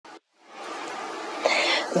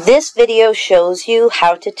This video shows you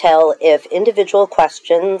how to tell if individual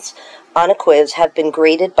questions on a quiz have been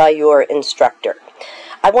graded by your instructor.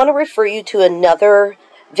 I want to refer you to another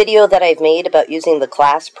video that I've made about using the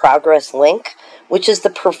class progress link, which is the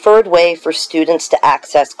preferred way for students to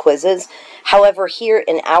access quizzes. However, here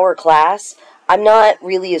in our class, I'm not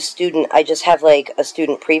really a student. I just have like a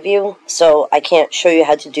student preview, so I can't show you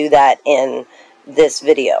how to do that in this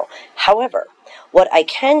video. However, what I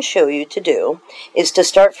can show you to do is to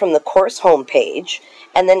start from the course homepage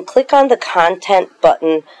and then click on the content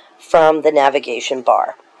button from the navigation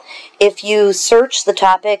bar. If you search the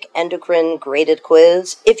topic endocrine graded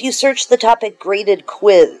quiz, if you search the topic graded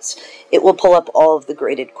quiz, it will pull up all of the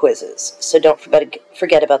graded quizzes. So don't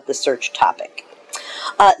forget about the search topic.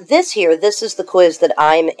 This is the quiz that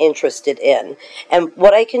I'm interested in. And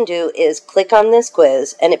what I can do is click on this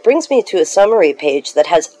quiz, and it brings me to a summary page that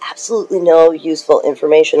has absolutely no useful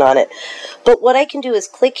information on it. But what I can do is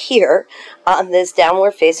click here on this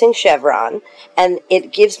downward facing chevron, and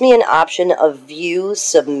it gives me an option of view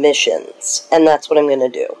submissions. And that's what I'm going to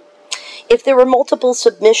do. If there were multiple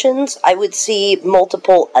submissions, I would see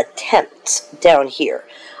multiple attempts down here.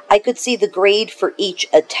 I could see the grade for each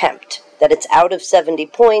attempt, that it's out of 70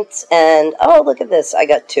 points, and oh, look at this, I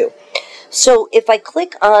got 2. So if I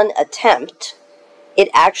click on attempt, it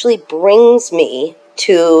actually brings me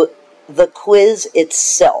to the quiz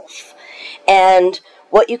itself. And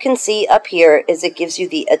what you can see up here is it gives you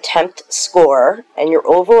the attempt score and your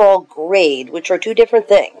overall grade, which are two different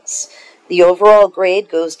things. The overall grade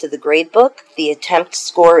goes to the grade book. The attempt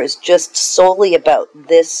score is just solely about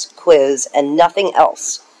this quiz and nothing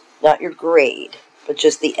else. Not your grade, but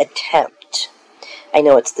just the attempt. I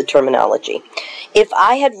know it's the terminology. If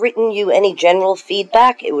I had written you any general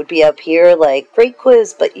feedback, it would be up here like, great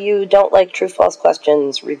quiz, but you don't like true-false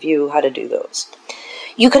questions. Review how to do those.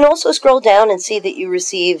 You can also scroll down and see that you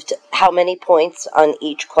received how many points on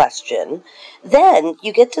each question. Then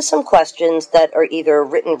you get to some questions that are either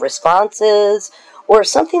written responses or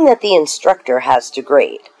something that the instructor has to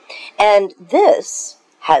grade. And this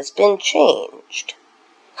has been changed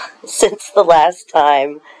since the last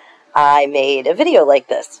time I made a video like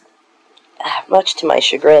this. Much to my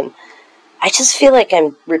chagrin. I just feel like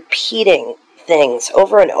I'm repeating things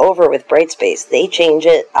over and over with Brightspace. They change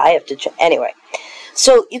it, I have to change. Anyway,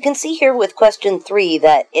 so you can see here with question 3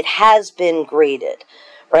 that it has been graded,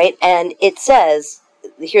 right? And it says,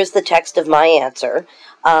 here's the text of my answer,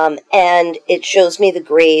 and it shows me the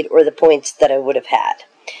grade or the points that I would have had.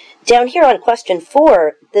 Down here on question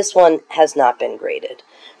 4, this one has not been graded.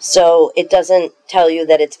 So it doesn't tell you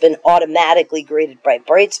that it's been automatically graded by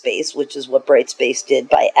Brightspace, which is what Brightspace did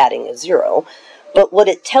by adding a 0. But what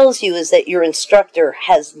it tells you is that your instructor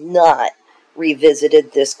has not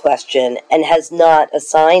revisited this question and has not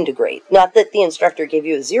assigned a grade. Not that the instructor gave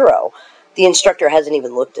you a 0. The instructor hasn't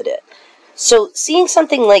even looked at it. So seeing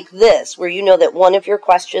something like this, where you know that one of your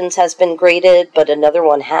questions has been graded but another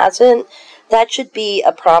one hasn't, that should be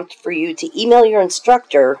a prompt for you to email your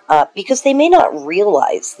instructor because they may not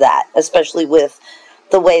realize that, especially with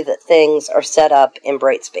the way that things are set up in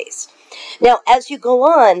Brightspace. Now, as you go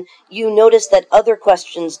on, you notice that other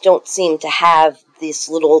questions don't seem to have this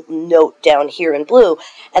little note down here in blue,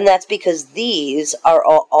 and that's because these are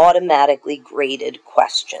all automatically graded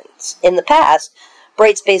questions. In the past,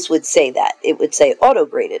 Brightspace would say that. It would say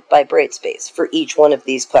auto-graded by Brightspace for each one of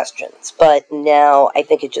these questions. But now I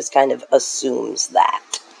think it just kind of assumes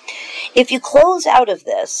that. If you close out of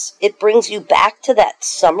this, it brings you back to that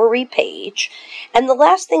summary page. And the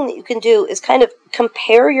last thing that you can do is kind of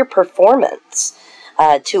compare your performance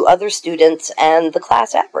to other students and the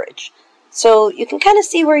class average. So you can kind of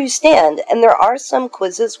see where you stand. And there are some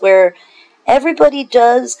quizzes where everybody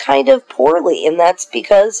does kind of poorly, and that's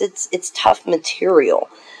because it's tough material.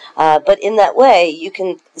 But in that way, you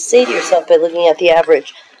can say to yourself by looking at the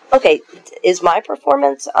average, okay, is my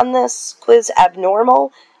performance on this quiz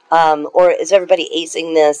abnormal? Or is everybody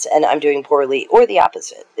acing this and I'm doing poorly? Or the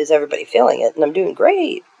opposite, is everybody failing it and I'm doing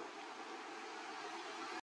great?